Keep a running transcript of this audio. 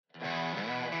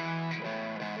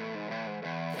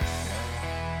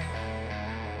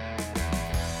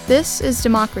This is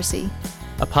Democracy,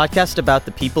 a podcast about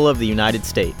the people of the United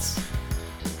States.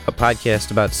 A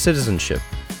podcast about citizenship.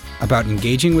 About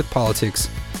engaging with politics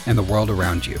and the world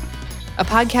around you. A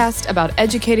podcast about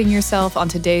educating yourself on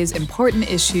today's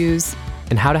important issues.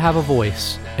 And how to have a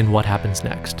voice in what happens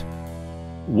next.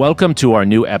 Welcome to our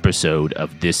new episode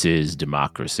of This is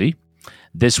Democracy.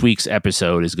 This week's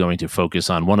episode is going to focus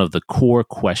on one of the core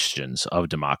questions of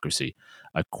democracy,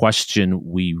 a question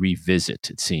we revisit,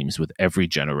 it seems, with every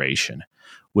generation,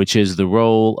 which is the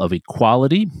role of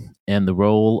equality and the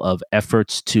role of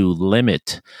efforts to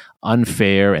limit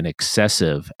unfair and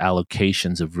excessive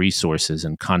allocations of resources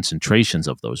and concentrations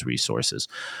of those resources.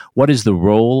 What is the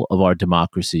role of our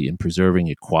democracy in preserving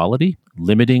equality,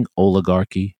 limiting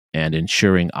oligarchy, and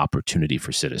ensuring opportunity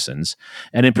for citizens?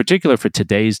 And in particular, for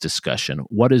today's discussion,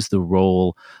 what is the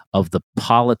role of the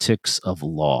politics of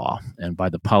law? And by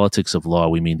the politics of law,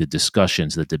 we mean the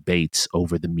discussions, the debates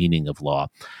over the meaning of law.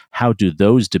 How do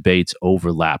those debates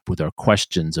overlap with our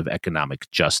questions of economic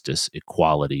justice,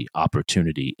 equality,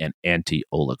 opportunity, and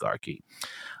anti-oligarchy?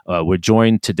 We're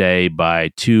joined today by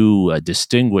two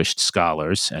distinguished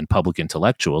scholars and public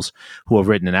intellectuals who have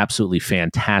written an absolutely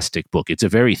fantastic book. It's a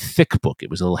very thick book. It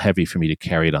was a little heavy for me to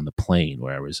carry it on the plane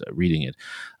where I was reading it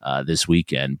this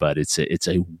weekend, but it's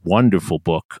a wonderful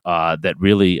book that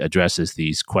really addresses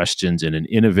these questions in an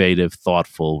innovative,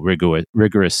 thoughtful,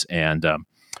 rigorous, and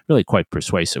really quite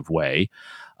persuasive way.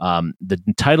 The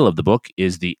title of the book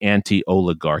is The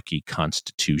Anti-Oligarchy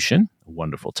Constitution, a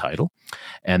wonderful title.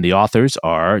 And the authors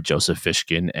are Joseph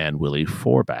Fishkin and Willie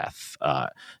Forbath.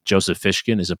 Joseph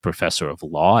Fishkin is a professor of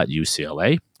law at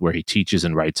UCLA, where he teaches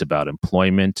and writes about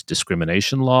employment,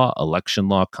 discrimination law, election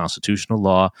law, constitutional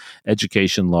law,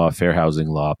 education law, fair housing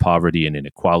law, poverty and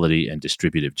inequality, and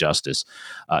distributive justice.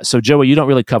 So, Joey, you don't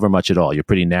really cover much at all. You're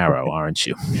pretty narrow, aren't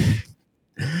you?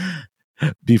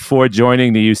 Before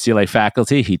joining the UCLA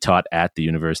faculty, he taught at the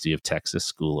University of Texas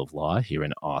School of Law here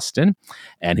in Austin,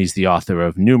 and he's the author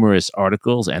of numerous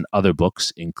articles and other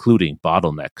books, including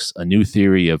Bottlenecks, A New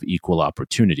Theory of Equal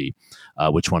Opportunity,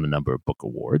 which won a number of book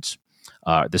awards.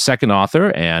 The second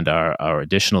author and our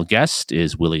additional guest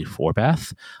is Willie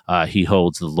Forbath. He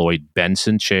holds the Lloyd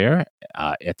Benson Chair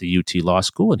at the UT Law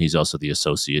School, and he's also the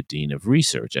Associate Dean of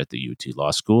Research at the UT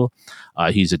Law School.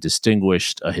 He's a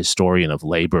distinguished historian of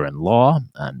labor and law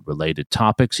and related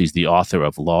topics. He's the author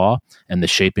of Law and the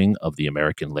Shaping of the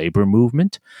American Labor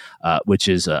Movement, which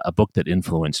is a book that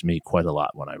influenced me quite a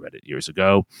lot when I read it years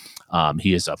ago.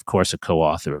 He is, of course, a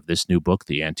co-author of this new book,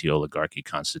 The Anti-Oligarchy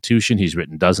Constitution. He's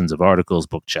written dozens of articles,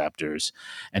 book chapters,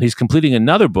 and he's completing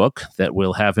another book that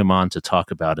we'll have him on to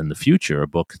talk about in the future, a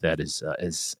book that is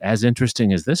as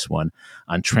interesting as this one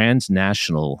on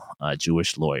transnational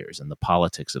Jewish lawyers and the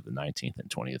politics of the 19th and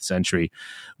 20th century.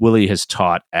 Willie has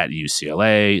taught at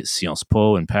UCLA, Sciences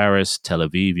Po in Paris, Tel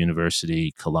Aviv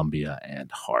University, Columbia,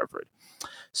 and Harvard.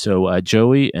 So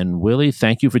Joey and Willie,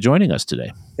 thank you for joining us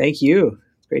today. Thank you.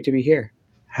 It's great to be here.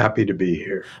 Happy to be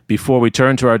here. Before we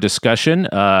turn to our discussion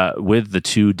with the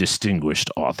two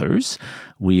distinguished authors,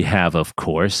 we have, of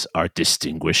course, our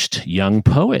distinguished young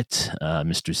poet,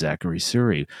 Mr. Zachary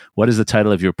Suri. What is the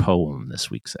title of your poem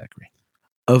this week, Zachary?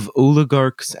 Of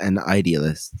Oligarchs and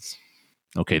Idealists.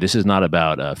 Okay, this is not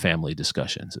about family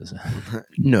discussions, is it?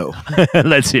 No.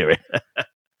 Let's hear it.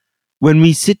 When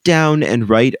we sit down and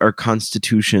write our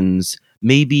constitutions,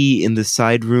 maybe in the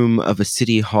side room of a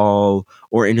city hall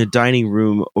or in a dining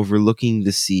room overlooking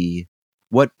the sea,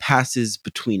 what passes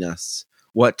between us?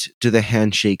 What do the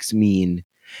handshakes mean?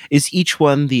 Is each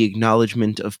one the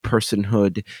acknowledgement of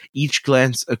personhood, each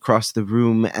glance across the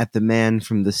room at the man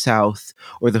from the south,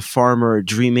 or the farmer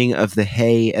dreaming of the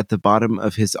hay at the bottom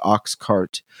of his ox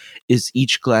cart? Is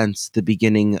each glance the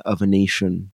beginning of a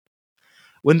nation?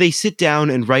 When they sit down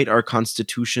and write our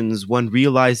constitutions, one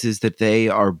realizes that they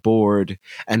are bored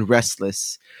and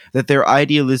restless, that their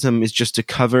idealism is just a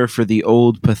cover for the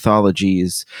old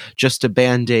pathologies, just a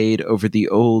band-aid over the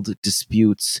old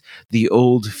disputes, the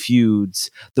old feuds,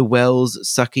 the wells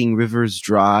sucking rivers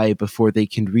dry before they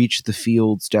can reach the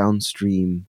fields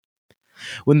downstream.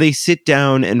 When they sit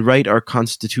down and write our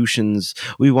constitutions,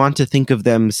 we want to think of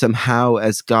them somehow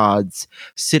as gods,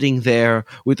 sitting there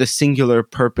with a singular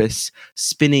purpose,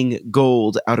 spinning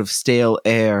gold out of stale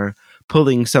air,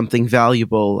 pulling something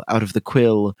valuable out of the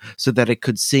quill so that it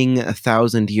could sing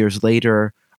 1,000 years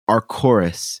later, our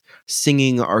chorus,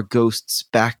 singing our ghosts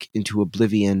back into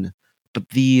oblivion. But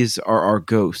these are our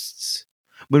ghosts.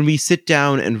 When we sit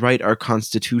down and write our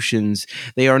constitutions,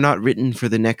 they are not written for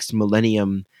the next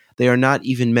millennium. They are not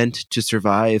even meant to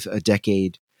survive a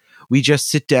decade. We just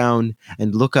sit down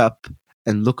and look up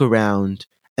and look around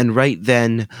and write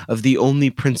then of the only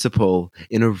principle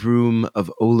in a room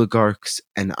of oligarchs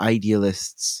and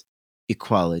idealists,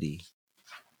 equality.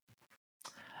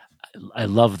 I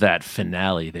love that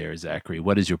finale there, Zachary.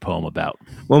 What is your poem about?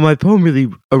 Well, my poem really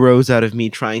arose out of me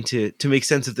trying to make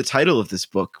sense of the title of this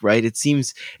book, right? It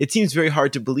seems very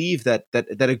hard to believe that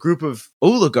a group of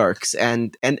oligarchs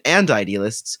and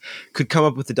idealists could come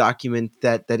up with a document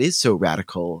that is so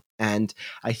radical. And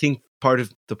I think part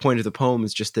of the point of the poem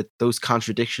is just that those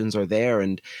contradictions are there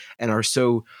and are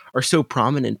so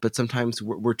prominent, but sometimes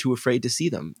we're too afraid to see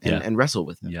them and wrestle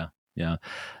with them. Yeah,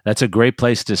 that's a great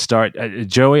place to start.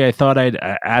 Joey, I thought I'd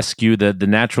ask you the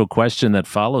natural question that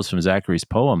follows from Zachary's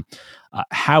poem.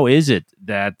 How is it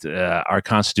that our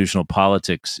constitutional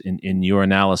politics, in your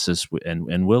analysis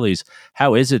and Willie's,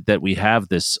 how is it that we have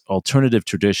this alternative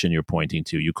tradition you're pointing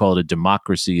to? You call it a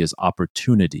democracy as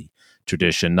opportunity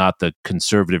tradition, not the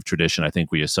conservative tradition I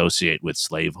think we associate with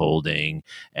slaveholding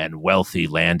and wealthy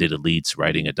landed elites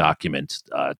writing a document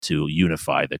to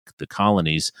unify the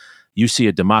colonies. You see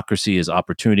a democracy as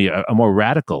opportunity, a more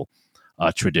radical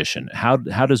tradition. How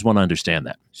does one understand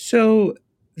that? So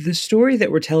the story that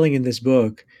we're telling in this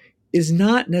book is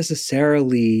not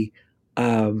necessarily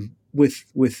with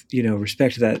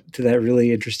respect to that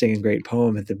really interesting and great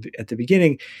poem at the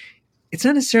beginning. It's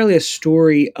not necessarily a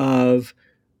story of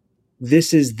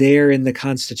this is there in the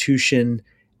Constitution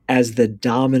as the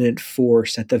dominant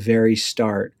force at the very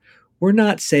start. We're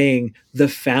not saying the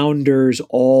founders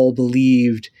all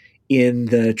believed in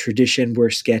the tradition we're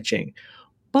sketching.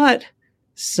 But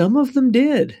some of them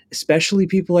did, especially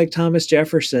people like Thomas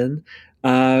Jefferson,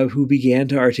 who began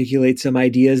to articulate some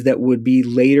ideas that would be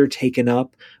later taken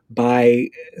up by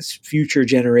future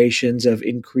generations of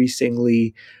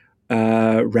increasingly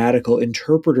radical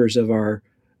interpreters of our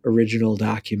original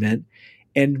document.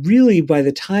 And really, by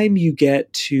the time you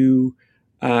get to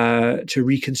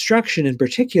Reconstruction in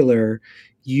particular,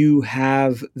 you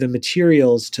have the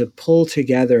materials to pull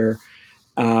together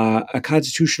a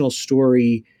constitutional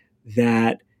story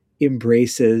that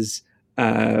embraces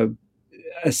a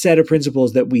set of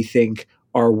principles that we think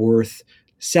are worth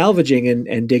salvaging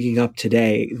and digging up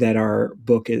today that our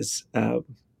book is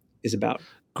about.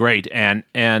 Great. And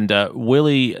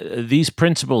Willie, these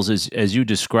principles, as you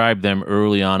describe them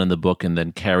early on in the book and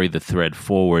then carry the thread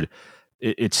forward,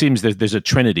 it seems that there's a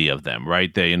trinity of them,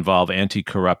 right? They involve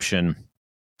anti-corruption,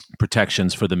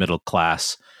 protections for the middle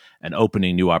class, and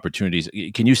opening new opportunities.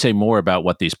 Can you say more about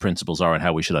what these principles are and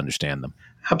how we should understand them?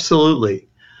 Absolutely.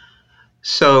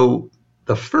 So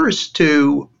the first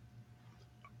two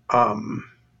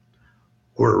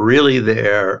were really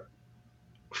there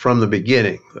from the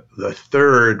beginning. The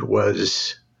third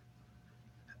was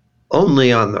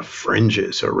only on the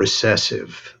fringes, a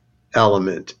recessive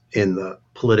element in the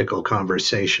political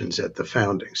conversations at the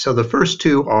founding. So the first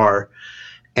two are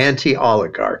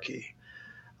anti-oligarchy,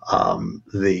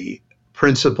 the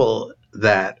principle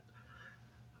that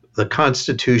the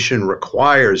Constitution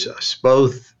requires us,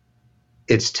 both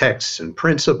its texts and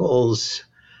principles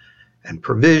and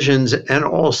provisions, and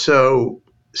also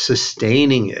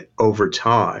sustaining it over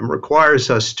time, requires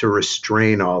us to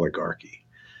restrain oligarchy,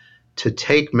 to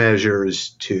take measures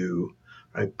to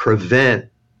prevent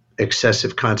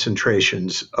excessive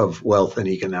concentrations of wealth and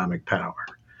economic power.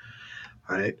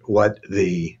 What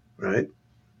the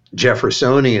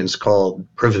Jeffersonians called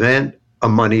prevent a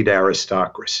moneyed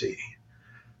aristocracy.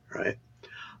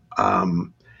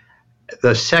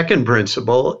 The second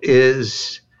principle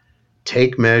is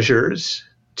take measures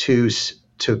to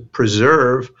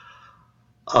preserve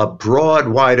a broad,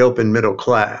 wide open middle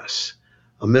class,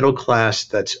 a middle class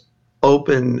that's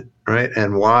open,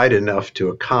 and wide enough to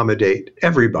accommodate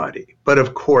everybody. But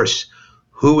of course,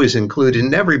 who is included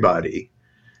in everybody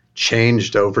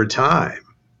changed over time.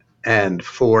 And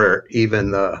for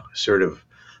even the sort of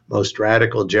most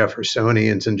radical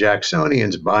Jeffersonians and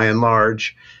Jacksonians, by and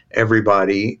large,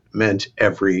 everybody meant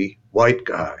every white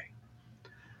guy.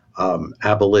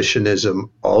 Abolitionism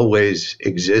always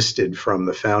existed from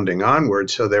the founding onward,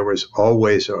 so there was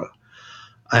always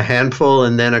a handful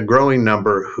and then a growing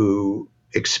number who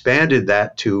expanded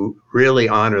that to really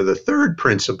honor the third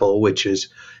principle, which is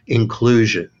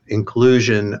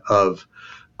inclusion of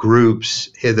groups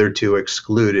hitherto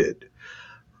excluded,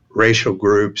 racial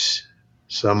groups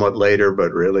somewhat later,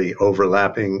 but really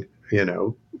overlapping,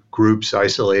 groups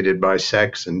isolated by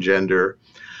sex and gender.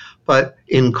 But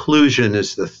inclusion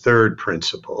is the third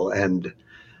principle. And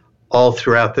all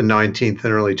throughout the 19th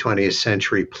and early 20th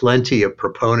century, plenty of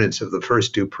proponents of the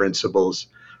first two principles,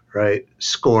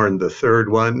 scorned the third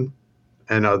one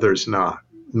and others not.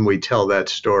 And we tell that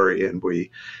story and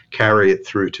we carry it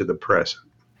through to the present.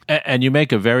 And you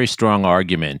make a very strong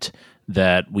argument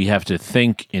that we have to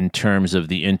think in terms of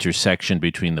the intersection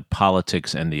between the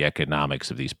politics and the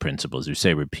economics of these principles. You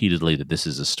say repeatedly that this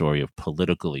is a story of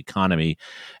political economy,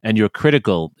 and you're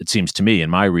critical, it seems to me, in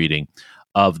my reading,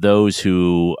 of those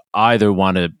who either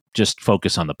want to just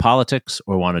focus on the politics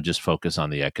or want to just focus on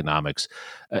the economics.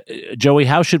 Joey,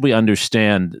 how should we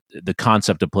understand the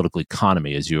concept of political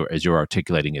economy as you're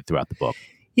articulating it throughout the book?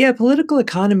 Yeah, political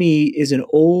economy is an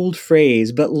old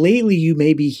phrase, but lately you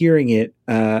may be hearing it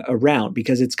around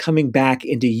because it's coming back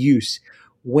into use.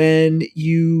 When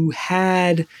you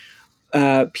had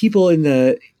people in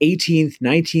the 18th,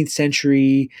 19th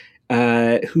century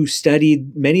who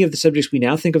studied many of the subjects we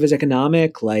now think of as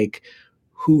economic, like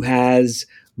who has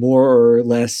more or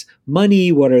less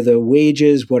money, what are the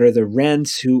wages, what are the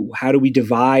rents, how do we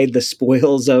divide the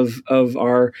spoils of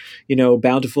our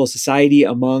bountiful society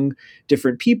among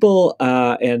different people,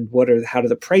 and how do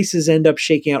the prices end up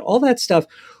shaking out? All that stuff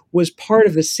was part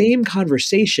of the same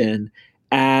conversation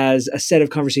as a set of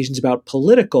conversations about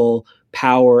political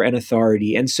power and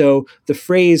authority. And so the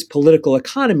phrase political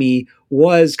economy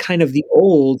was kind of the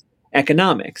old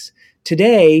economics.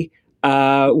 Today,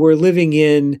 we're living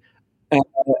in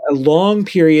a long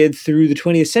period through the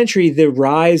 20th century. The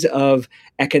rise of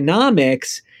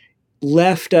economics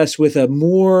left us with a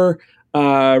more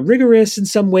rigorous, in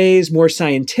some ways, more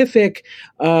scientific,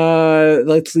 at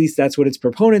least that's what its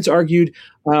proponents argued,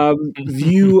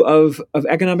 view of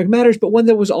economic matters, but one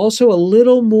that was also a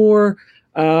little more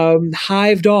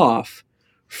hived off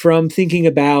from thinking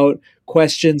about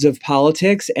questions of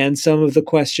politics and some of the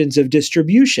questions of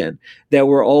distribution that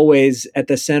were always at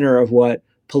the center of what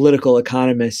political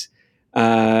economists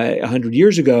 100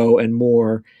 years ago and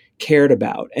more cared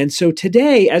about. And so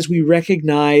today, as we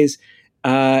recognize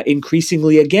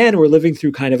increasingly, again, we're living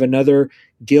through kind of another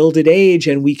Gilded Age,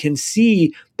 and we can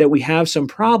see that we have some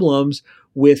problems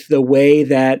with the way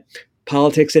that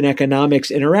politics and economics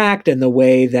interact and the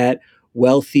way that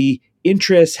wealthy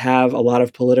interests have a lot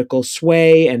of political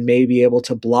sway and may be able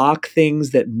to block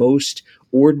things that most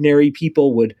ordinary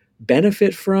people would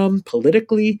benefit from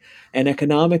politically and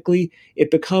economically.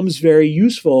 It becomes very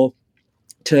useful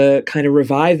to kind of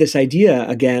revive this idea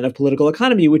again of political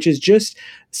economy, which is just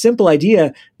simple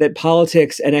idea that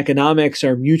politics and economics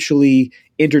are mutually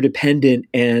interdependent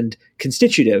and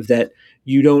constitutive, that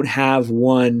you don't have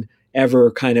one ever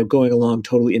kind of going along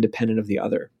totally independent of the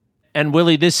other. And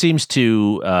Willie, this seems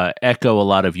to echo a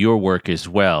lot of your work as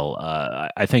well.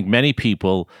 I think many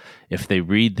people, if they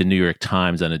read the New York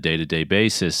Times on a day-to-day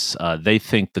basis, they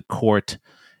think the court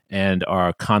and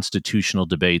our constitutional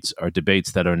debates are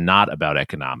debates that are not about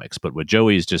economics. But what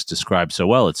Joey has just described so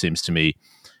well, it seems to me,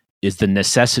 is the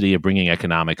necessity of bringing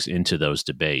economics into those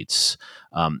debates.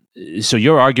 So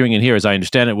you're arguing in here, as I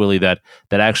understand it, Willie, that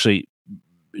actually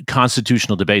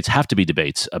constitutional debates have to be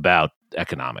debates about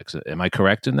economics. Am I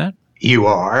correct in that? You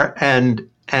are, and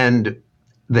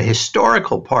the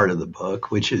historical part of the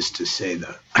book, which is to say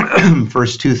the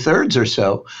first 2/3 or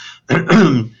so,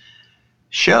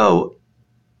 show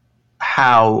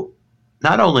how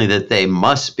not only that they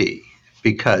must be,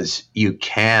 because you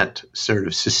can't sort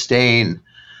of sustain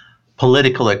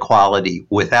political equality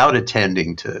without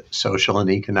attending to social and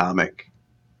economic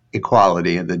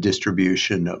equality and the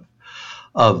distribution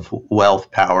of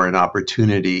wealth, power, and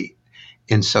opportunity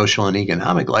in social and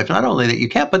economic life. Not only that you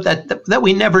can't, but that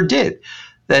we never did.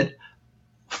 That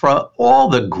for all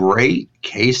the great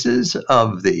cases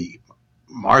of the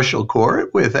Marshall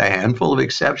Court, with a handful of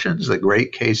exceptions, the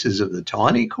great cases of the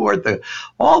Taney Court,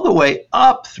 all the way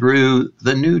up through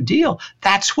the New Deal,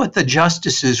 that's what the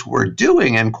justices were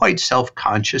doing, and quite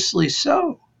self-consciously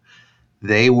so.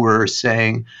 They were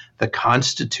saying the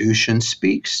Constitution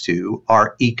speaks to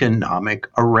our economic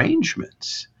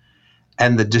arrangements.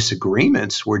 And the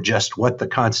disagreements were just what the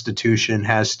Constitution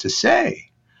has to say.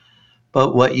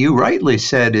 But what you rightly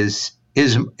said is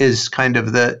kind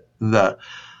of the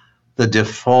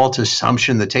default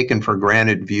assumption, the taken for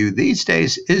granted view these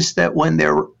days, is that when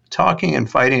they're talking and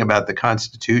fighting about the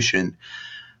Constitution,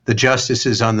 the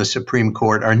justices on the Supreme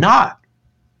Court are not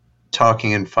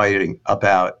talking and fighting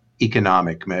about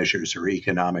economic measures or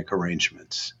economic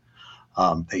arrangements.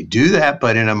 They do that,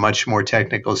 but in a much more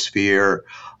technical sphere,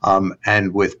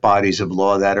 and with bodies of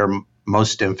law that are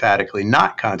most emphatically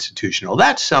not constitutional.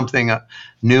 That's something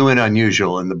new and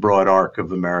unusual in the broad arc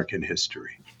of American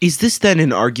history. Is this then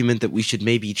an argument that we should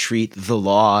maybe treat the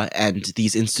law and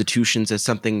these institutions as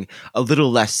something a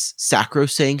little less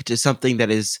sacrosanct, as something that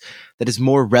is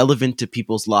more relevant to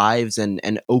people's lives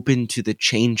and open to the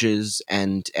changes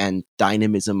and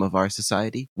dynamism of our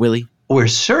society? Willie? We're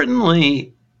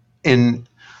certainly in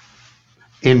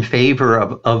in favor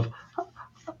of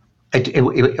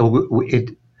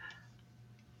it.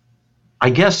 I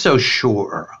guess so.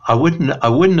 Sure, I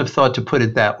wouldn't have thought to put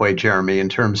it that way, Jeremy, in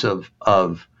terms of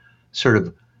sort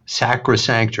of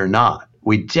sacrosanct or not.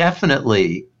 We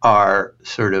definitely are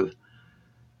sort of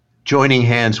joining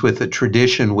hands with a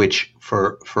tradition which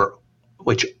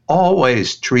which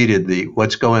always treated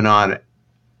what's going on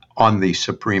the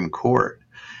Supreme Court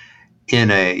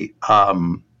in a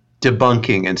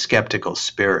debunking and skeptical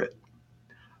spirit,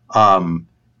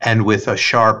 and with a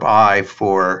sharp eye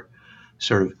for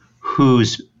sort of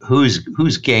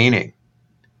who's gaining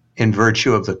in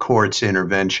virtue of the court's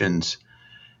interventions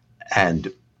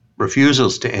and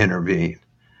refusals to intervene.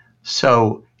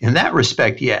 So in that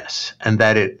respect, yes, and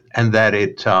that it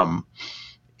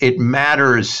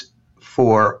matters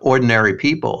for ordinary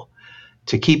people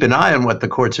to keep an eye on what the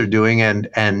courts are doing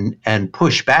and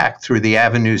push back through the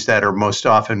avenues that are most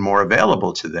often more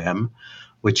available to them,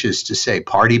 which is to say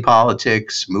party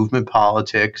politics, movement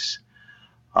politics,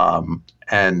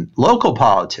 and local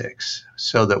politics.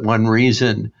 So that one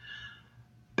reason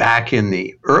back in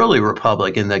the early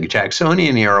Republic, in the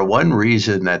Jacksonian era, one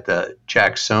reason that the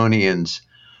Jacksonians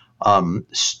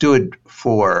stood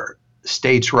for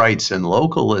states' rights and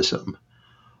localism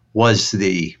was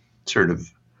the sort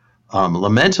of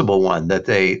lamentable one that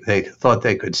they thought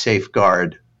they could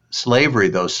safeguard slavery,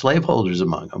 those slaveholders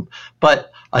among them.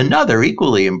 But another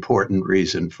equally important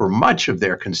reason for much of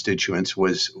their constituents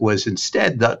was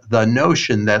instead the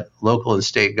notion that local and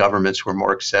state governments were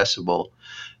more accessible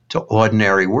to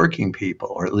ordinary working people,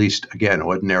 or at least, again,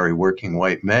 ordinary working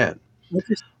white men.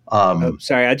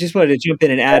 Sorry, I just wanted to jump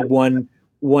in and add one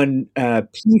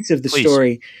piece of the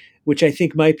story, which I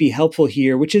think might be helpful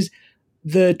here, which is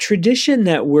the tradition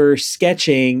that we're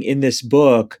sketching in this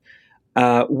book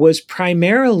was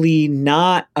primarily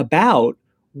not about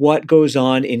what goes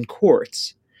on in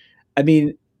courts. I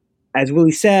mean, as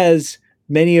Willie says,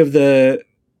 many of the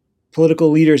political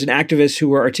leaders and activists who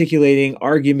were articulating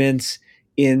arguments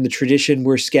in the tradition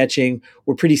we're sketching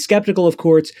were pretty skeptical of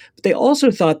courts, but they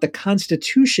also thought the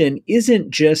Constitution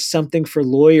isn't just something for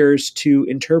lawyers to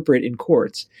interpret in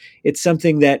courts. It's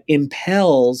something that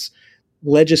impels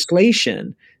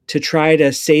legislation to try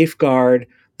to safeguard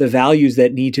the values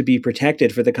that need to be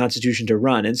protected for the Constitution to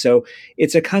run. And so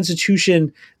it's a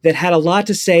Constitution that had a lot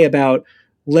to say about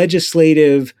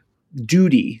legislative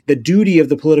duty, the duty of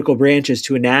the political branches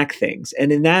to enact things.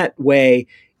 And in that way,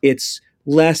 it's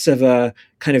less of a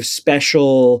kind of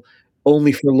special,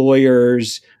 only for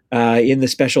lawyers, in the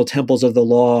special temples of the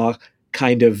law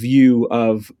kind of view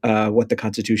of what the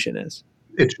Constitution is.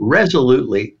 It's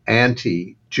resolutely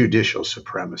anti-judicial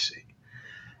supremacy.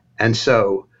 And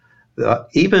so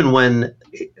even when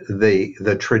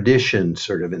the tradition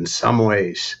sort of in some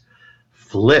ways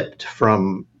flipped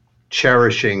from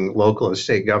cherishing local and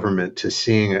state government to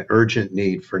seeing an urgent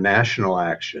need for national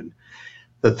action,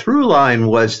 the through line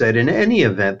was that in any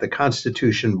event, the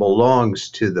Constitution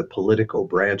belongs to the political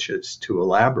branches to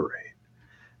elaborate.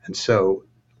 And so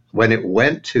when it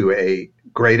went to a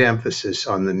great emphasis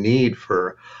on the need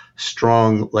for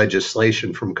strong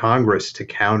legislation from Congress to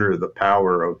counter the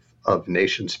power of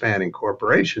nation-spanning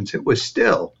corporations, it was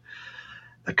still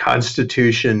the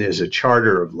Constitution is a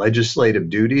charter of legislative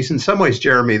duties. In some ways,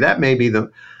 Jeremy, that may be the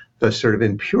sort of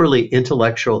in purely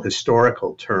intellectual,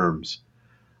 historical terms,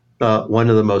 one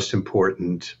of the most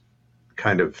important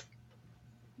kind of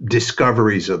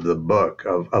discoveries of the book,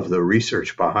 of the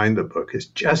research behind the book, is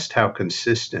just how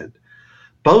consistent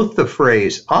both the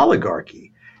phrase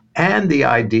oligarchy and the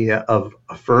idea of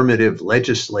affirmative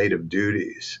legislative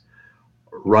duties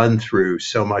run through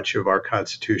so much of our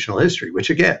constitutional history,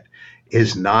 which again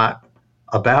is not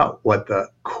about what the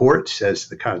court says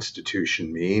the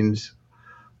Constitution means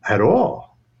at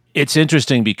all. It's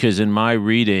interesting because in my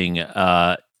reading,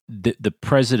 the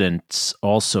presidents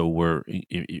also were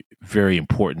very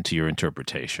important to your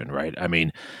interpretation, right? I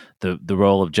mean, the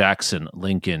role of Jackson,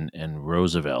 Lincoln, and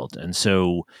Roosevelt. And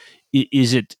so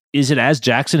is it as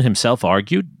Jackson himself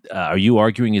argued? Are you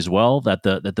arguing as well that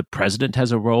the president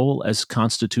has a role as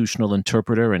constitutional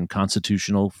interpreter and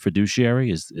constitutional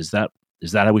fiduciary? Is that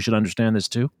how we should understand this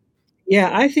too? Yeah,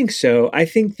 I think so. I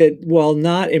think that while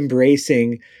not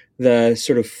embracing the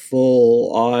sort of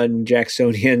full-on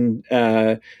Jacksonian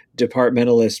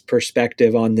departmentalist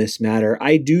perspective on this matter,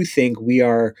 I do think we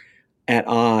are at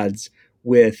odds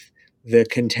with the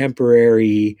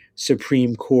contemporary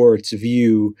Supreme Court's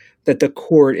view that the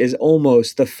court is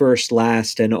almost the first,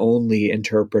 last, and only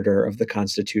interpreter of the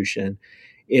Constitution.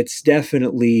 It's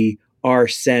definitely our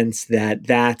sense that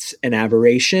that's an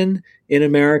aberration in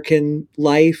American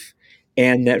life,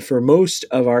 and that for most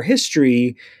of our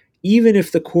history, even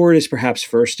if the court is perhaps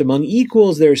first among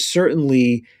equals, there's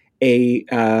certainly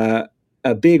a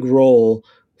big role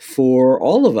for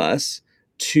all of us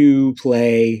to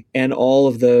play, and all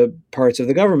of the parts of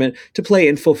the government to play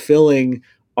in fulfilling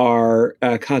our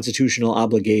constitutional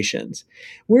obligations.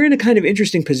 We're in a kind of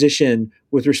interesting position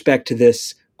with respect to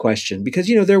this question because,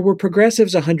 there were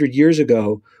progressives 100 years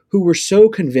ago who were so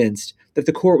convinced that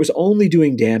the court was only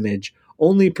doing damage,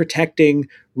 only protecting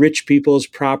rich people's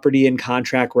property and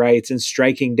contract rights and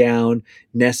striking down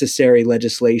necessary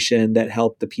legislation that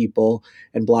helped the people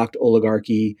and blocked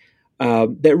oligarchy,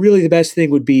 that really the best thing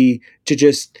would be to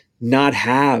just not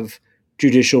have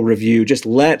judicial review, just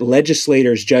let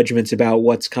legislators' judgments about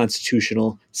what's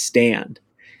constitutional stand.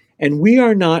 And we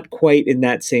are not quite in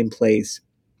that same place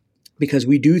because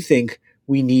we do think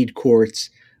we need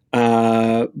courts,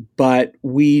 but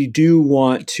we do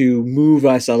want to move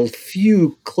us a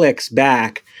few clicks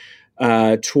back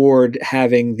toward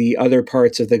having the other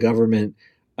parts of the government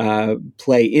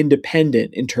play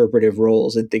independent interpretive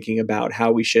roles in thinking about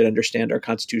how we should understand our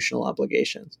constitutional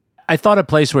obligations. I thought a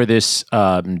place where this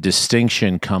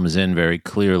distinction comes in very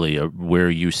clearly, where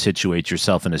you situate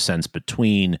yourself in a sense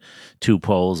between two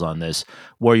poles on this,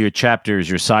 were your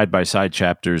side-by-side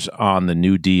chapters on the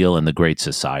New Deal and the Great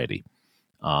Society.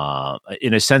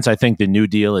 In a sense, I think the New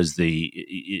Deal is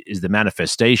the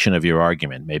manifestation of your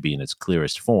argument, maybe in its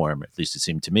clearest form, at least it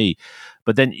seemed to me.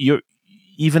 But then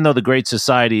even though the Great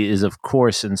Society is, of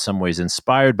course, in some ways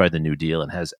inspired by the New Deal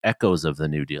and has echoes of the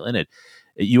New Deal in it,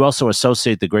 you also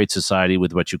associate the Great Society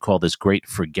with what you call this great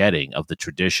forgetting of the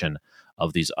tradition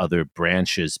of these other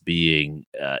branches being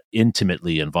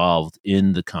intimately involved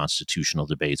in the constitutional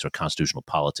debates, or constitutional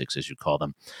politics, as you call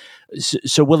them.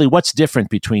 So, Willie, what's different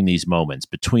between these moments,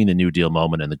 between the New Deal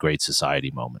moment and the Great Society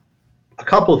moment? A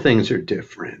couple of things are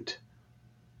different.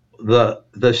 The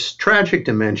tragic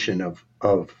dimension of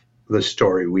the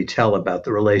story we tell about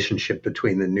the relationship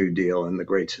between the New Deal and the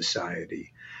Great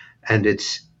Society, and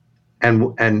it's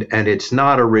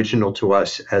not original to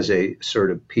us as a sort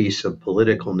of piece of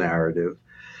political narrative.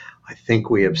 I think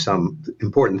we have some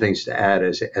important things to add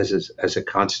as a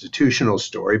constitutional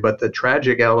story, but the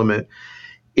tragic element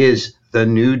is the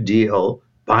New Deal,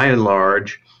 by and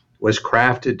large, was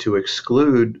crafted to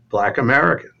exclude Black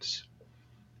Americans.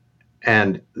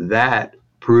 And that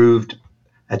proved,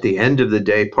 at the end of the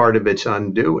day, part of its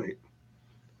undoing.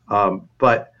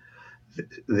 But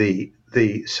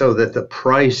so that the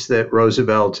price that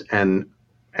Roosevelt and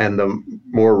the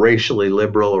more racially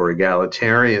liberal or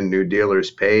egalitarian New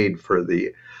Dealers paid for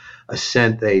the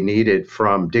assent they needed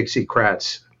from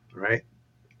Dixiecrats, right,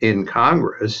 in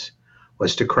Congress,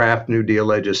 was to craft New Deal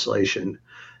legislation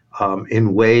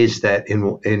in ways that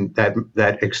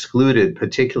that excluded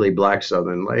particularly Black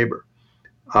Southern labor.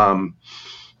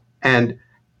 And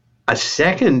a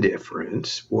second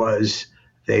difference was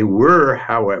they were,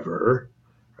 however,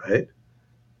 right,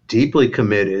 deeply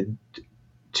committed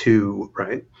to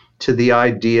the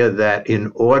idea that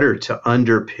in order to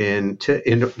underpin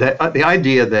the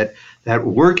idea that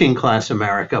working class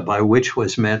America, by which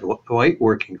was meant white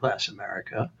working class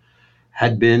America,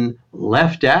 had been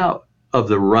left out of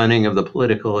the running of the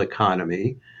political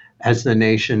economy as the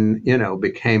nation,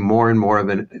 became more and more of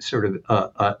an sort of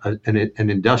an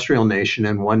industrial nation,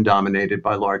 and one dominated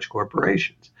by large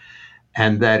corporations,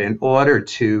 and that in order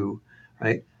to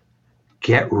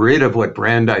get rid of what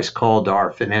Brandeis called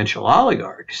our financial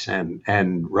oligarchs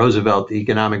and Roosevelt the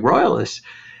economic royalists,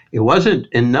 it wasn't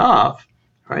enough,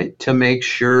 to make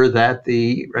sure that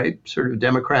the sort of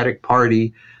Democratic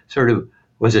Party sort of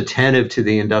was attentive to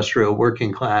the industrial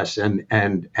working class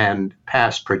and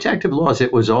passed protective laws.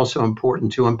 It was also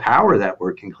important to empower that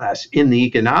working class in the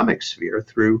economic sphere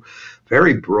through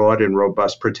very broad and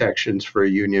robust protections for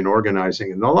union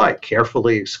organizing and the like,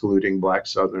 carefully excluding Black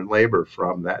Southern labor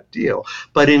from that deal,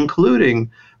 but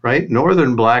including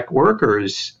Northern Black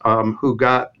workers who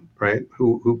got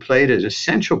who played an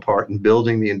essential part in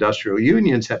building the industrial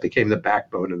unions that became the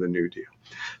backbone of the New Deal.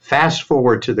 Fast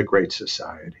forward to the Great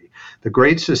Society. The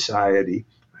Great Society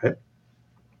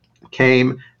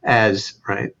came as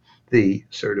the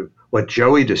sort of what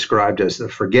Joey described as the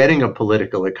forgetting of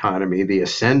political economy, the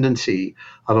ascendancy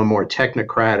of a more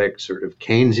technocratic sort of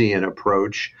Keynesian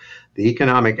approach. The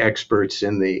economic experts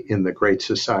in the Great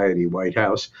Society White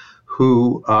House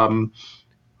who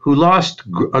lost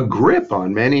a grip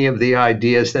on many of the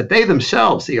ideas that they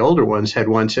themselves, the older ones, had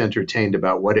once entertained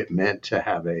about what it meant to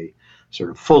have a sort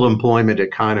of full employment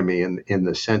economy in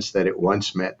the sense that it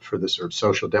once meant for the sort of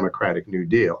social democratic New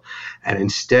Deal. And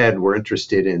instead, we're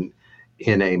interested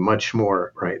in a much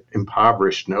more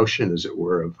impoverished notion, as it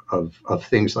were, of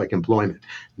things like employment.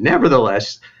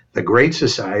 Nevertheless, the Great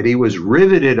Society was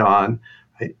riveted on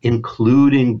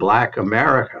including Black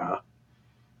America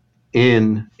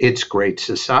in its Great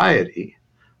Society.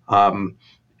 But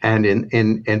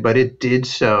it did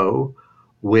so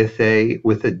with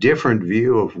a different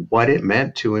view of what it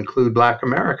meant to include Black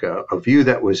America, a view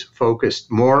that was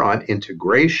focused more on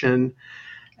integration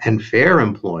and fair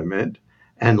employment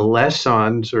and less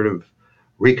on sort of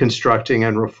reconstructing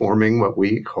and reforming what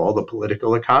we call the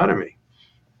political economy.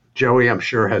 Joey, I'm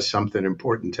sure, has something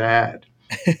important to add.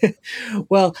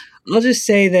 Well, I'll just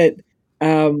say that,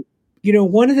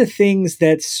 one of the things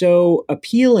that's so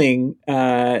appealing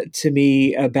to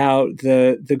me about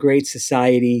the Great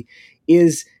Society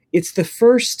is it's the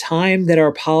first time that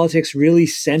our politics really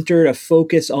centered a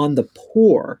focus on the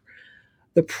poor.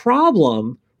 The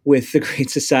problem with the Great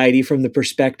Society from the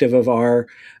perspective of our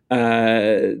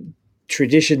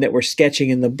tradition that we're sketching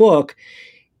in the book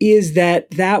is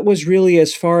that was really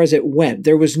as far as it went.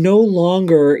 There was no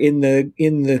longer in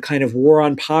the kind of war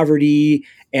on poverty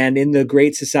and in the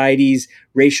Great Society's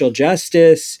racial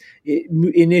justice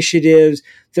initiatives,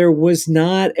 there was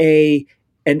not an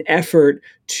effort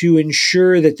to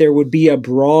ensure that there would be a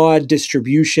broad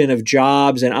distribution of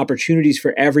jobs and opportunities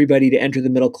for everybody to enter the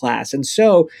middle class. And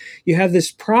so you have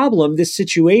this problem, this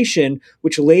situation,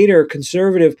 which later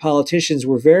conservative politicians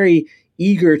were very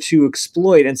eager to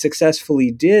exploit and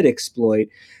successfully did exploit,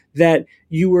 that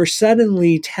you were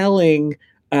suddenly telling,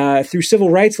 through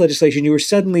civil rights legislation, you were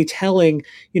suddenly telling,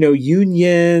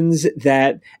 unions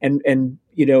that and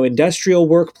industrial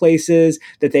workplaces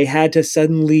that they had to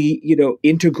suddenly,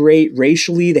 integrate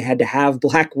racially. They had to have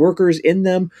Black workers in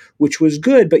them, which was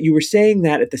good. But you were saying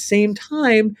that at the same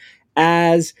time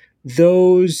as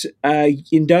those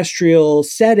industrial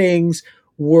settings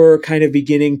were kind of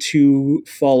beginning to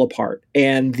fall apart.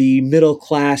 And the middle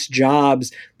class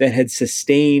jobs that had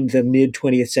sustained the mid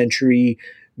 20th century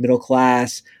middle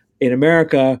class in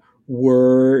America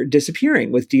were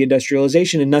disappearing with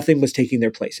deindustrialization, and nothing was taking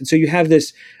their place. And so you have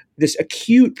this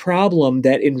acute problem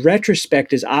that in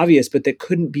retrospect is obvious, but that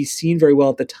couldn't be seen very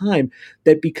well at the time,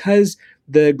 that because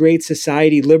the Great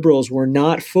Society liberals were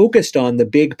not focused on the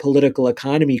big political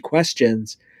economy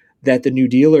questions that the New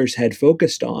Dealers had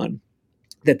focused on,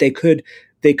 that they could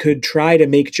try to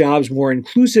make jobs more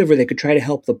inclusive, or they could try to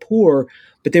help the poor,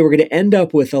 but they were going to end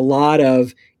up with a lot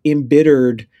of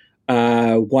embittered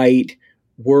white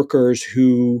workers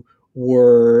who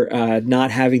were not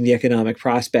having the economic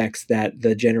prospects that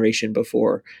the generation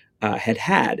before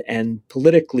had. And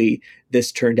politically,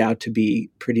 this turned out to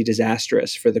be pretty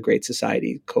disastrous for the Great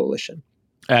Society coalition.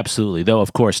 Absolutely, though,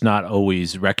 of course, not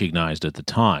always recognized at the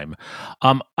time.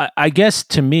 I guess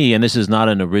to me, and this is not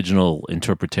an original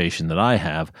interpretation that I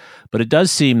have, but it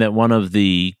does seem that one of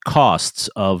the costs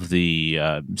of the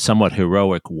somewhat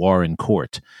heroic Warren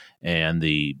Court and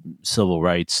the civil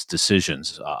rights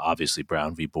decisions, obviously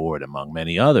Brown v. Board among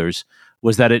many others,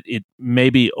 was that it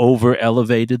maybe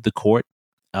over-elevated the court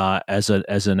as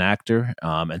an actor.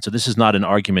 And so this is not an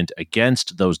argument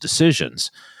against those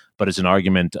decisions, but it's an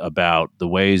argument about the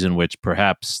ways in which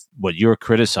perhaps what you're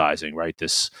criticizing, right,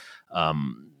 this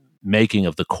making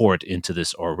of the court into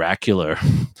this oracular,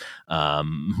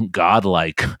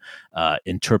 godlike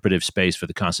interpretive space for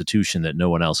the Constitution that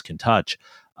no one else can touch,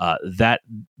 that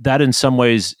in some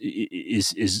ways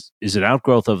is an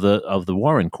outgrowth of the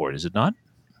Warren Court, is it not?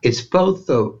 It's both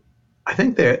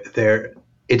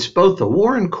it's both the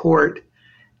Warren Court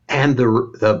and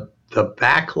the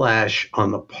backlash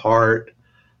on the part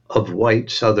of white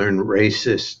Southern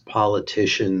racist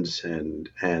politicians and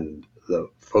the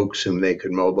folks whom they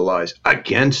could mobilize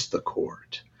against the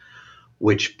court,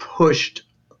 which pushed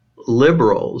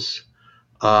liberals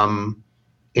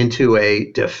into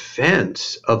a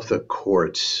defense of the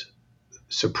court's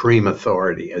supreme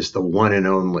authority as the one and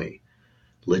only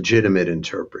legitimate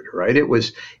interpreter. Right? It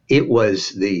was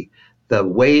the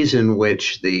ways in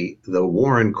which the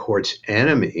Warren Court's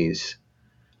enemies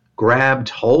grabbed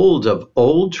hold of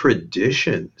old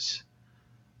traditions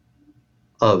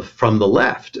from the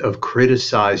left of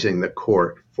criticizing the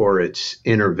court for its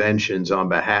interventions on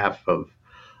behalf of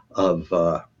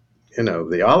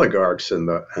the oligarchs and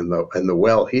the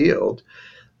well-heeled.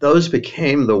 Those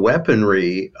became the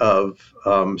weaponry of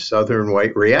Southern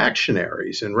white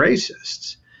reactionaries and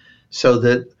racists, so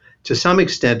that to some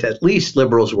extent, at least,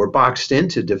 liberals were boxed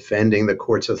into defending the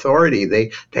court's authority.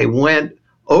 They went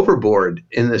overboard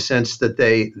in the sense that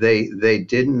they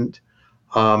didn't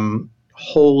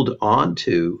hold on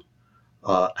to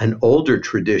an older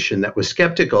tradition that was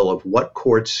skeptical of what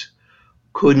courts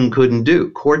could and couldn't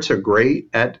do. Courts are great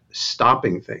at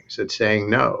stopping things, at saying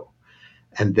no,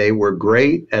 and they were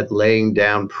great at laying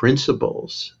down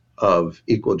principles of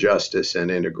equal justice and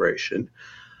integration,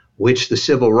 which the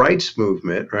civil rights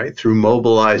movement, right, through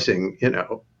mobilizing,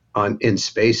 in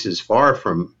spaces far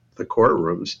from the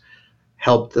courtrooms,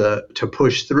 helped to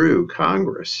push through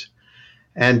Congress.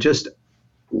 And just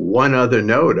one other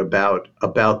note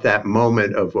about that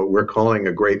moment of what we're calling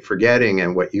a great forgetting,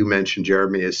 and what you mentioned,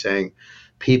 Jeremy, is saying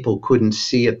people couldn't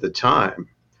see at the time.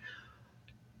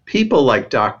 People like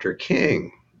Dr.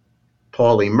 King,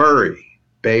 Pauli Murray,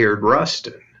 Bayard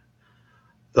Rustin,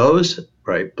 those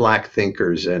Black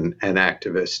thinkers and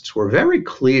activists were very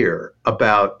clear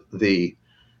about the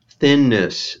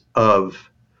thinness of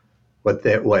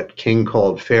what King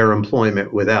called fair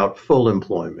employment without full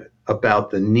employment, about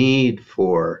the need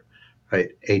for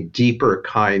a deeper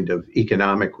kind of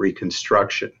economic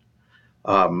reconstruction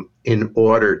in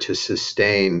order to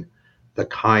sustain the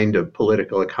kind of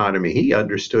political economy he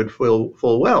understood full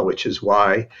well, which is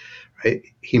why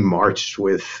he marched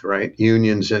with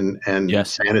unions and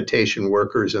Yes. sanitation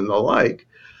workers and the like,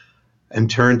 and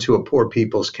turned to a poor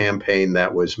people's campaign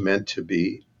that was meant to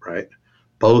be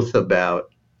both about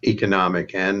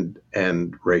economic and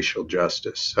racial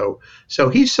justice. So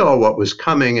he saw what was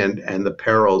coming and the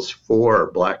perils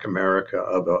for Black America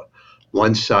of a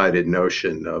one-sided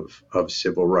notion of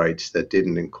civil rights that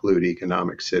didn't include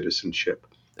economic citizenship.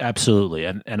 Absolutely,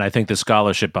 and I think the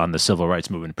scholarship on the civil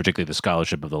rights movement, particularly the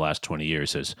scholarship of the last 20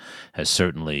 years, has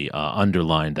certainly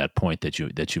underlined that point that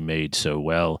you made so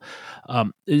well.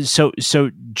 So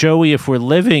Joey, if we're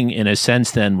living in a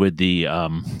sense then with the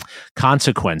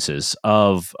consequences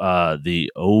of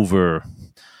the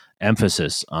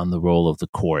overemphasis on the role of the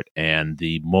court and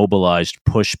the mobilized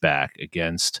pushback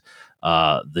against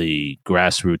the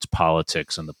grassroots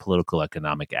politics and the political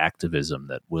economic activism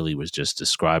that Willie was just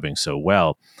describing so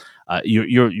well.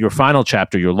 Your final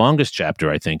chapter, your longest chapter,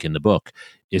 I think, in the book,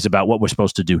 is about what we're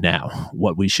supposed to do now,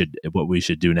 what we should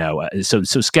do now. So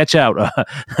sketch out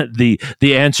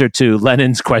the answer to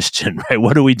Lenin's question, right?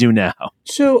 What do we do now?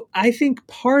 So I think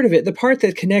part of it, the part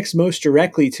that connects most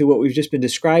directly to what we've just been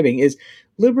describing, is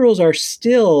liberals are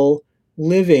still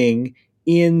living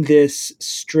in this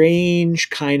strange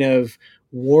kind of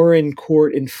Warren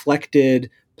Court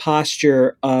inflected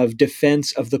posture of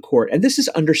defense of the court. And this is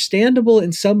understandable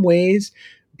in some ways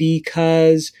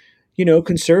because,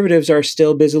 conservatives are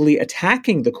still busily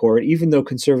attacking the court, even though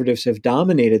conservatives have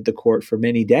dominated the court for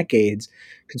many decades.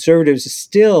 Conservatives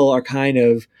still are kind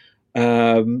of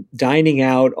dining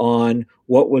out on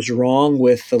what was wrong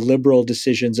with the liberal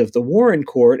decisions of the Warren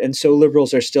Court. And so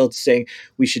liberals are still saying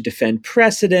we should defend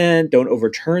precedent, don't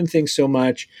overturn things so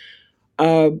much.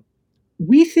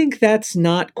 We think that's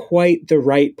not quite the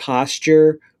right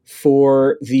posture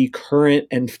for the current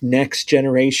and next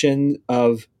generation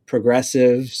of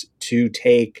progressives to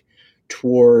take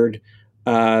toward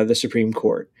the Supreme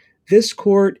Court. This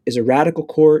court is a radical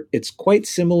court. It's quite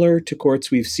similar to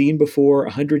courts we've seen before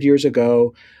 100 years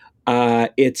ago.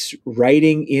 It's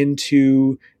writing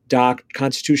into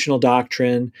constitutional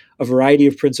doctrine a variety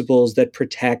of principles that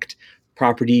protect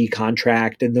property,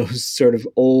 contract, and those sort of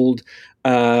old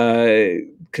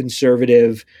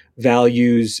conservative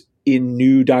values in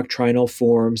new doctrinal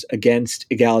forms against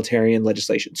egalitarian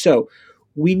legislation. So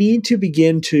we need to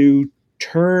begin to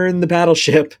turn the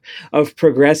battleship of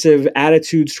progressive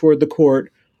attitudes toward the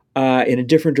court in a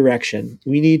different direction.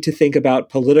 We need to think about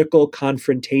political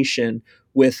confrontation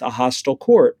with a hostile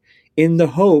court in the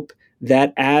hope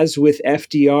that, as with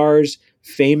FDR's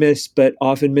famous but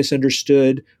often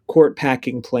misunderstood court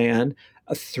packing plan,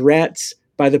 threats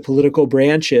by the political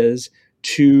branches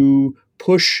to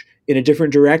push in a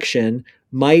different direction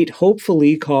might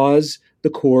hopefully cause the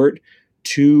court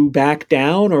to back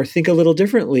down or think a little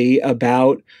differently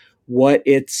about what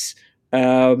its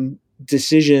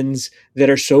decisions that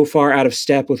are so far out of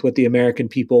step with what the American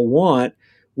people want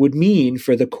would mean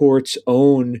for the court's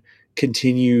own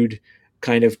continued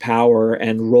kind of power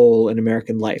and role in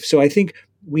American life. So I think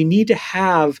we need to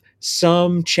have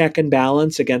some check and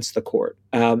balance against the court.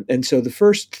 And so the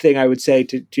first thing I would say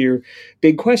to your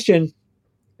big question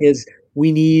is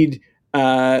we need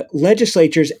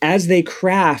legislatures, as they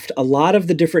craft a lot of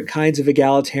the different kinds of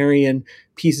egalitarian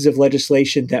pieces of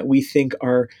legislation that we think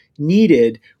are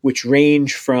needed, which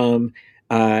range from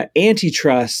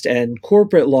antitrust and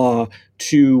corporate law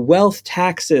to wealth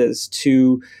taxes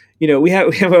to, we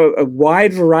have a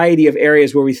wide variety of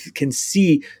areas where we can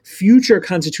see future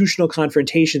constitutional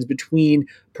confrontations between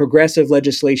progressive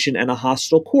legislation and a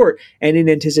hostile court. And in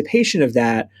anticipation of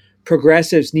that,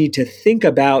 progressives need to think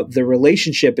about the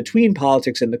relationship between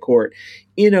politics and the court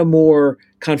in a more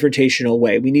confrontational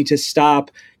way. We need to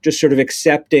stop just sort of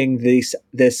accepting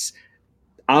this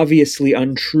obviously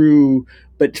untrue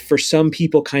but for some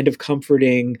people kind of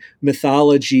comforting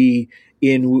mythology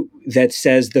that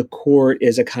says the court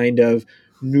is a kind of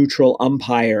neutral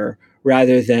umpire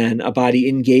rather than a body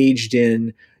engaged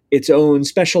in its own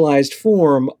specialized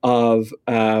form of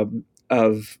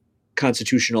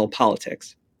constitutional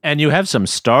politics. And you have some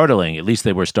startling, at least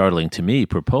they were startling to me,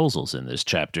 proposals in this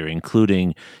chapter,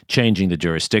 including changing the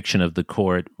jurisdiction of the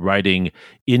court, writing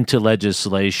into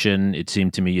legislation, it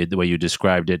seemed to me, the way you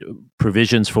described it,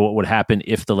 provisions for what would happen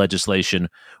if the legislation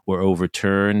were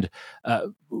overturned.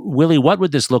 Willie, what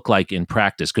would this look like in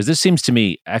practice? Because this seems to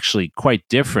me actually quite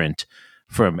different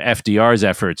from FDR's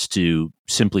efforts to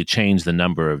simply change the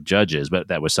number of judges, but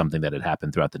that was something that had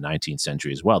happened throughout the 19th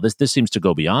century as well. This seems to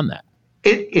go beyond that.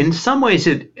 In some ways,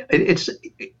 it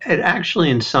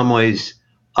actually in some ways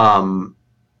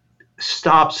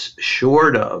stops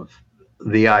short of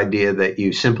the idea that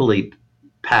you simply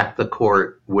pack the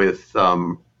court with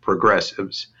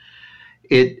progressives.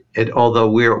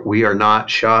 Although we are not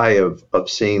shy of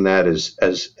seeing that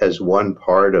as one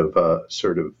part of a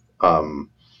sort of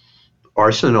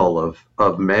arsenal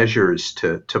of measures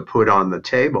to put on the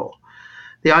table.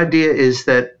 The idea is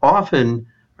that often,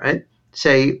 right,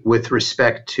 say with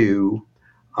respect to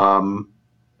Obamacare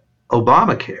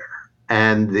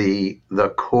and the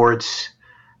courts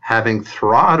having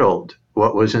throttled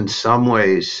what was in some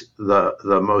ways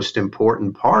the most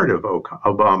important part of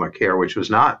Obamacare, which was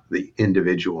not the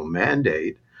individual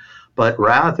mandate, but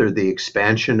rather the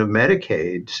expansion of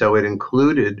Medicaid. So it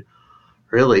included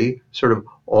really sort of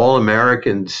all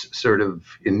Americans sort of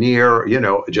near,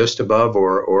 just above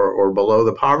or below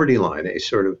the poverty line,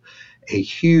 a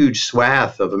huge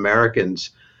swath of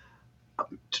Americans,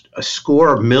 a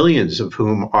score of millions of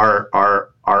whom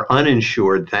are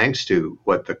uninsured thanks to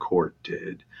what the court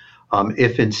did.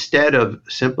 If instead of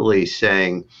simply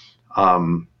saying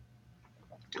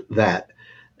that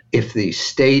if the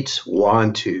states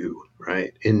want to,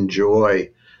 right, enjoy,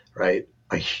 right,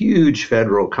 a huge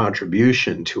federal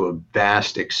contribution to a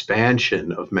vast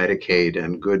expansion of Medicaid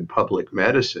and good public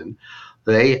medicine,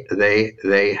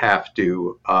 they have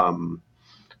to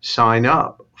sign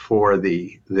up for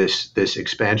this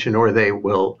expansion, or they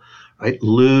will, right,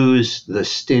 lose the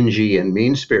stingy and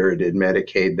mean-spirited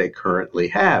Medicaid they currently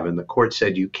have. And the court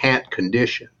said you can't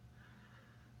condition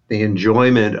the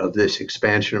enjoyment of this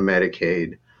expansion of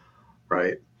Medicaid,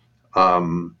 right,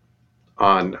 on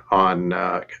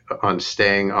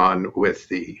staying on with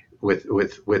the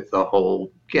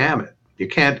whole gamut. You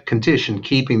can't condition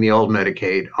keeping the old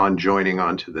Medicaid on joining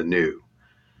onto the new,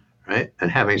 right?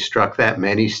 And having struck that,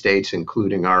 many states,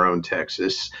 including our own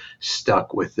Texas,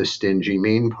 stuck with the stingy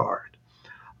mean part,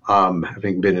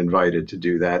 having been invited to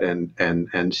do that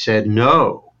and said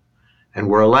no, and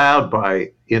were allowed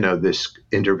by this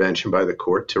intervention by the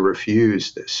court to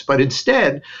refuse this. But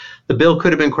instead, the bill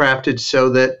could have been crafted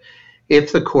so that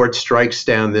if the court strikes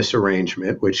down this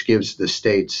arrangement, which gives the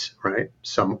states, right,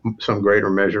 some greater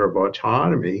measure of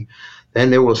autonomy, then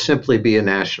there will simply be a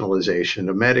nationalization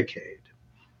of Medicaid.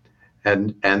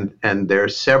 And there are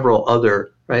several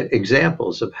other, right,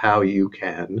 examples of how you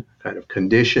can kind of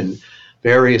condition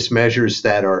various measures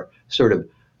that are sort of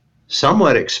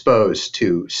somewhat exposed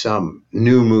to some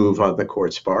new move on the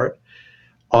court's part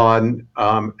and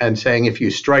saying, if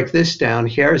you strike this down,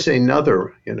 here's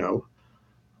another,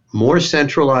 more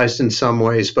centralized in some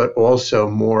ways, but also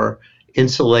more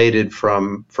insulated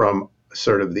from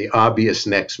sort of the obvious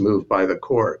next move by the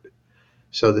court.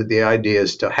 So that the idea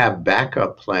is to have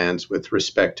backup plans with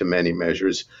respect to many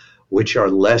measures, which are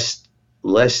less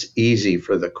easy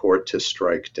for the court to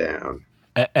strike down.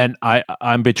 And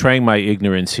I'm betraying my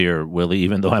ignorance here, Willie,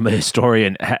 even though I'm a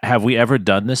historian. Have we ever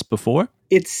done this before?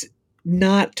 It's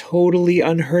not totally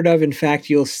unheard of. In fact,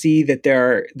 you'll see that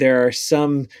there are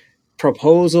some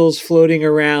proposals floating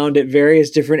around at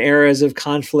various different eras of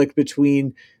conflict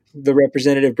between the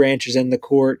representative branches and the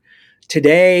court.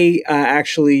 Today,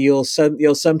 actually, you'll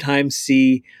sometimes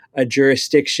see a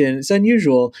jurisdiction, it's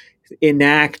unusual,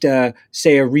 enact,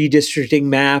 say, a redistricting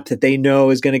map that they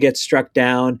know is going to get struck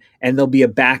down, and there'll be a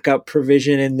backup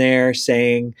provision in there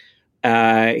saying,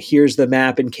 here's the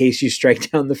map in case you strike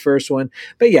down the first one.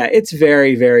 But yeah, it's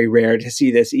very, very rare to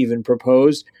see this even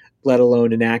proposed, let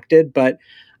alone enacted. But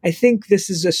I think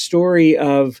this is a story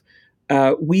of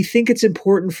we think it's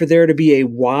important for there to be a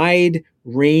wide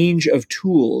range of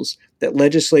tools that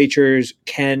legislatures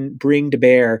can bring to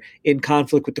bear in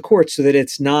conflict with the courts, so that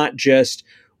it's not just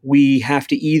we have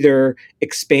to either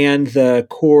expand the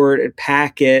court and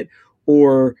pack it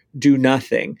or do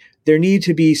nothing. There need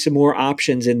to be some more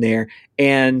options in there.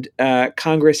 And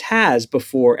Congress has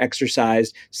before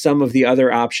exercised some of the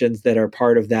other options that are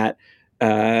part of that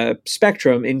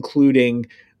spectrum, including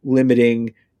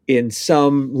limiting, in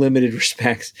some limited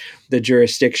respects, the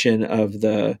jurisdiction of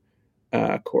the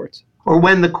courts. Or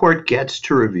when the court gets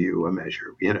to review a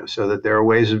measure, so that there are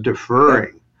ways of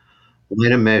deferring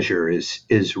when a measure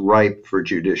is ripe for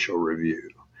judicial review.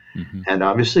 Mm-hmm. And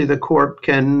obviously the court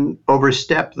can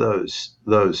overstep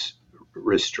those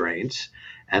restraints,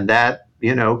 and that,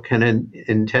 can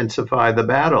intensify the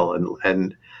battle.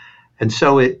 And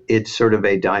so it's sort of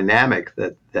a dynamic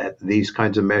that these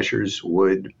kinds of measures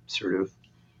would sort of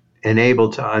enable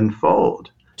to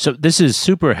unfold. So this is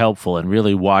super helpful and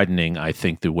really widening, I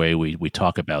think, the way we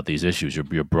talk about these issues.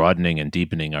 You're broadening and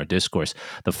deepening our discourse.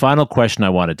 The final question I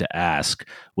wanted to ask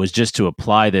was just to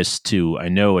apply this to, I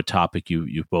know, a topic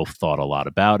you both thought a lot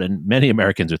about, and many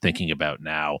Americans are thinking about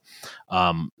now,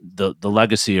 the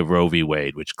legacy of Roe v.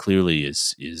 Wade, which clearly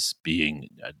is being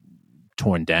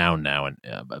torn down now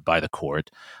by the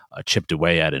court, chipped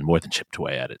away at, and more than chipped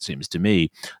away at, it seems to me.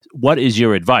 What is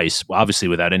your advice, well, obviously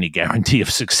without any guarantee of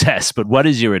success, but what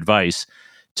is your advice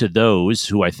to those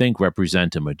who I think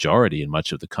represent a majority in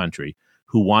much of the country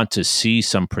who want to see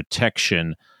some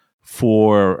protection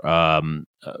for a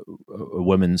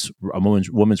woman's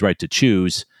right to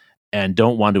choose and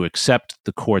don't want to accept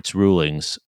the court's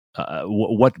rulings?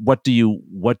 What do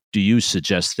you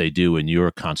suggest they do in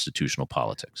your constitutional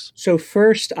politics? So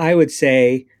first, I would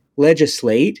say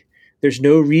legislate. There's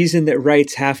no reason that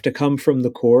rights have to come from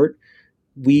the court.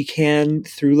 We can,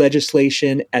 through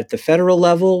legislation at the federal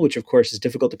level, which of course is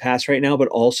difficult to pass right now, but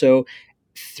also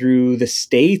through the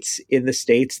states, in the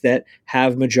states that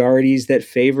have majorities that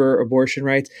favor abortion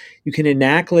rights, you can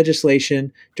enact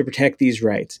legislation to protect these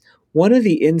rights. One of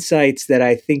the insights that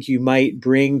I think you might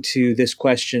bring to this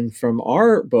question from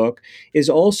our book is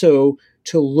also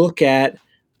to look at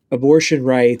abortion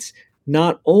rights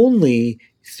not only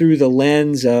through the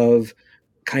lens of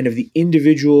kind of the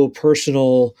individual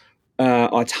personal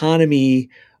autonomy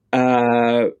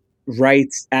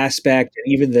rights aspect,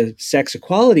 and even the sex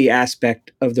equality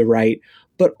aspect of the right,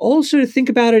 but also to think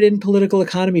about it in political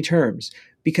economy terms,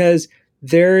 because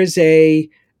there is a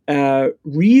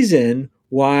reason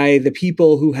why the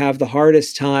people who have the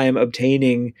hardest time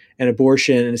obtaining an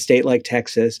abortion in a state like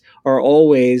Texas are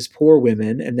always poor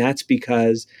women. And that's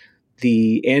because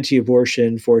the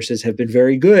anti-abortion forces have been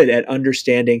very good at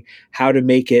understanding how to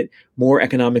make it more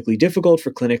economically difficult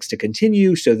for clinics to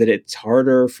continue so that it's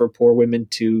harder for poor women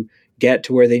to get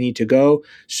to where they need to go.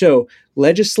 So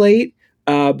legislate,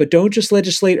 but don't just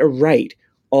legislate a right.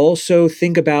 Also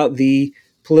think about the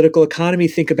political economy,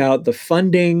 think about the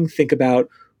funding, think about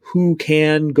who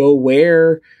can go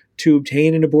where to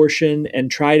obtain an abortion,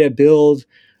 and try to build.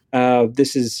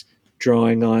 This is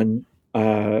drawing on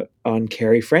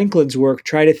Carrie Franklin's work.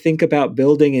 Try to think about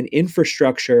building an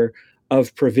infrastructure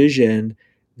of provision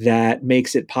that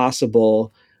makes it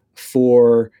possible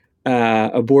for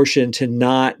abortion to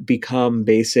not become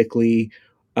basically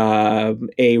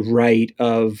a right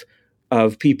of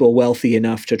people wealthy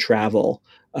enough to travel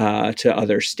to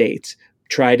other states.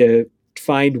 Try to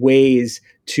find ways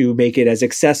to make it as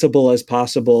accessible as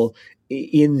possible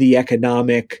in the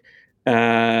economic,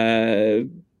 try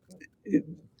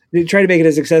to make it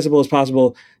as accessible as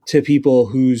possible to people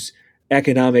whose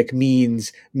economic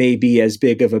means may be as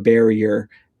big of a barrier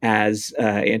as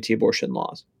anti-abortion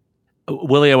laws.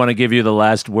 Willie, I want to give you the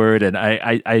last word, and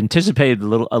I anticipated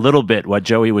a little bit what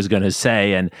Joey was going to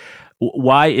say, and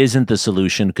why isn't the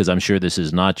solution, because I'm sure this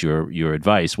is not your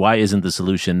advice, why isn't the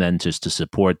solution then just to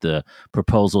support the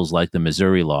proposals like the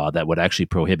Missouri law that would actually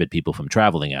prohibit people from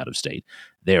traveling out of state,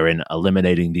 therein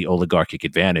eliminating the oligarchic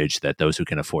advantage that those who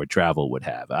can afford travel would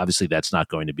have? Obviously, that's not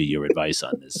going to be your advice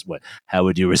on this. How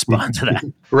would you respond to that?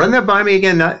 Run that by me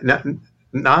again,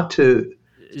 not to...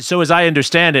 So as I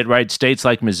understand it, right, states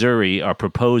like Missouri are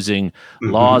proposing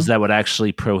laws that would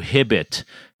actually prohibit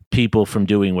people from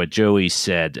doing what Joey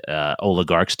said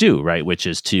oligarchs do, right, which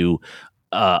is to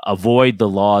avoid the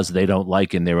laws they don't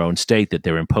like in their own state that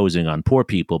they're imposing on poor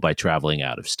people by traveling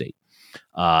out of state.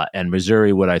 And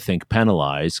Missouri would, I think,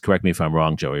 penalize, correct me if I'm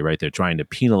wrong, Joey, right? They're trying to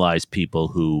penalize people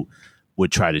who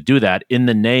would try to do that in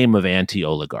the name of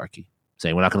anti-oligarchy,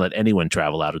 saying we're not going to let anyone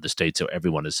travel out of the state, so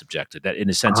everyone is subjected. That, in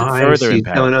a sense, it further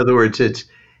impacts. So in other words,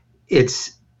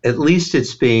 it's at least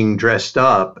it's being dressed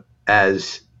up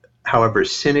as, however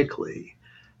cynically,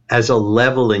 as a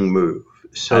leveling move,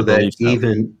 so that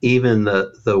even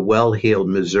the well-heeled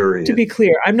Missourian. To be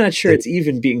clear, I'm not sure it's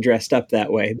even being dressed up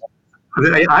that way.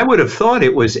 I would have thought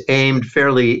it was aimed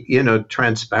fairly,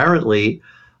 transparently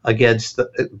against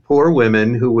the poor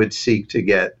women who would seek to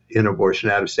get an abortion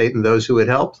out of state and those who would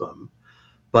help them.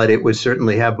 But it would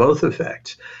certainly have both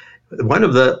effects. one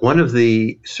of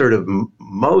the sort of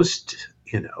most,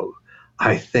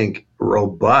 I think,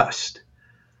 robust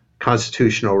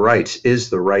constitutional rights is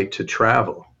the right to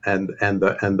travel and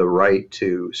the right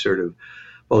to sort of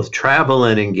both travel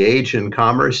and engage in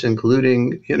commerce,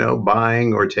 including,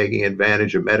 buying or taking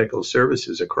advantage of medical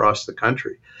services across the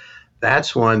country.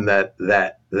 That's one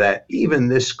that even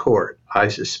this court, I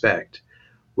suspect,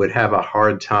 would have a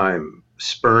hard time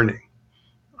spurning.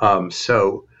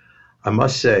 So I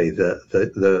must say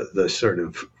the sort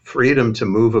of freedom to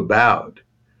move about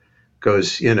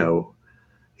goes,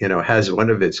 has one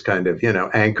of its kind of,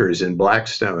 anchors in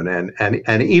Blackstone,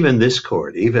 and even this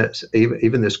court,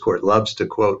 even this court loves to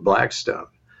quote Blackstone,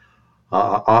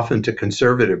 often to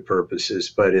conservative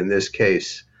purposes, but in this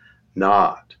case,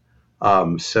 not.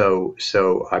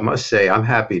 So I must say I'm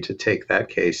happy to take that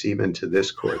case even to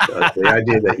this court. The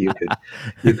idea that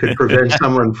you could prevent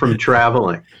someone from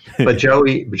traveling, but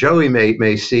Joey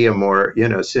may see a more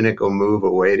cynical move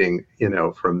awaiting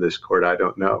from this court. I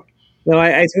don't know. No,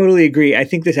 I totally agree. I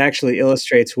think this actually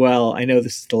illustrates well. I know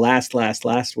this is the last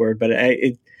word, but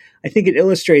I think it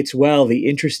illustrates well the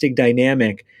interesting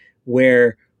dynamic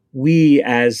where we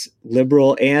as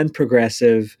liberal and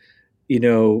progressive,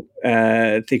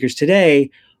 thinkers today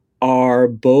are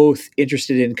both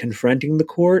interested in confronting the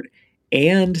court,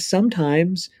 and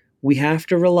sometimes we have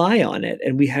to rely on it.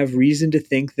 And we have reason to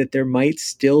think that there might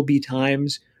still be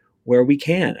times where we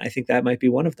can. I think that might be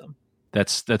one of them.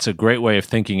 That's a great way of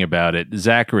thinking about it.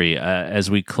 Zachary,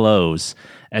 as we close,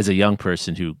 as a young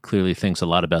person who clearly thinks a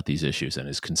lot about these issues and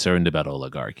is concerned about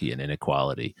oligarchy and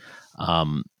inequality,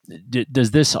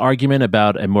 does this argument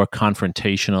about a more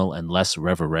confrontational and less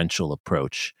reverential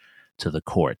approach to the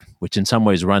court, which in some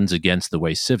ways runs against the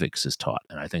way civics is taught,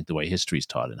 and I think the way history is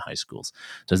taught in high schools,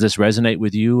 does this resonate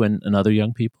with you and other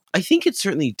young people? I think it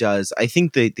certainly does. I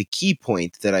think the key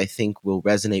point that I think will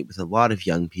resonate with a lot of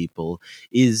young people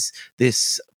is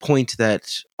this point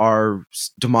that our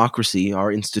democracy,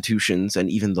 our institutions, and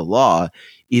even the law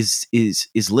is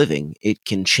living. It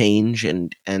can change,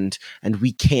 and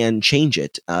we can change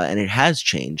it, and it has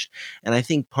changed. And I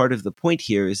think part of the point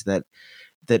here is that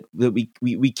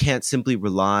we can't simply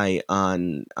rely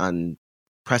on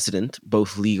precedent,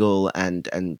 both legal and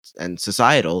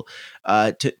societal,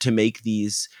 to make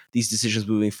these decisions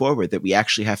moving forward, that we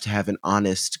actually have to have an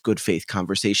honest, good faith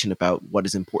conversation about what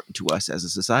is important to us as a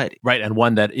society. Right, and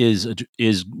one that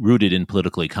is rooted in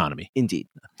political economy. Indeed.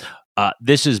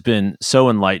 This has been so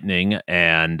enlightening,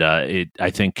 and it, I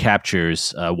think,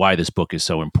 captures why this book is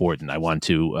so important. I want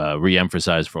to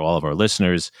reemphasize for all of our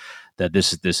listeners that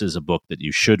this is a book that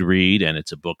you should read, and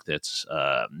it's a book that's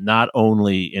not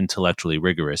only intellectually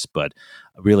rigorous, but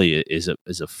really is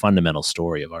a fundamental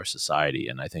story of our society,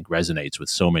 and I think resonates with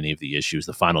so many of the issues.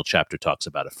 The final chapter talks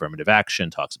about affirmative action,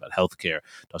 talks about healthcare,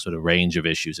 talks about a range of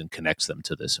issues, and connects them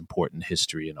to this important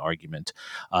history and argument.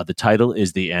 The title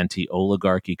is The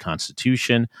Anti-Oligarchy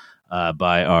Constitution,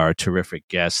 by our terrific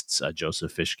guests,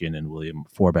 Joseph Fishkin and William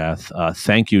Forbath.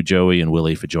 Thank you, Joey and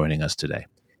Willie, for joining us today.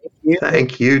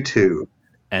 Thank you, too.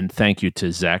 And thank you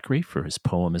to Zachary for his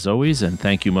poem, as always. And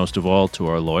thank you most of all to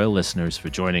our loyal listeners for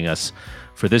joining us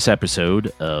for this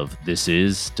episode of This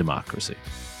Is Democracy.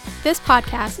 This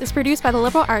podcast is produced by the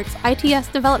Liberal Arts ITS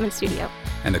Development Studio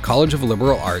and the College of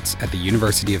Liberal Arts at the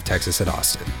University of Texas at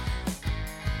Austin.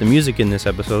 The music in this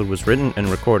episode was written and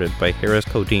recorded by Harris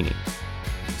Codini.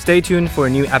 Stay tuned for a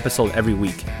new episode every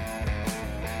week.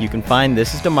 You can find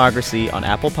This Is Democracy on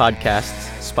Apple Podcasts,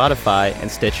 Spotify, and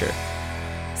Stitcher.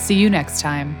 See you next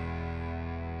time.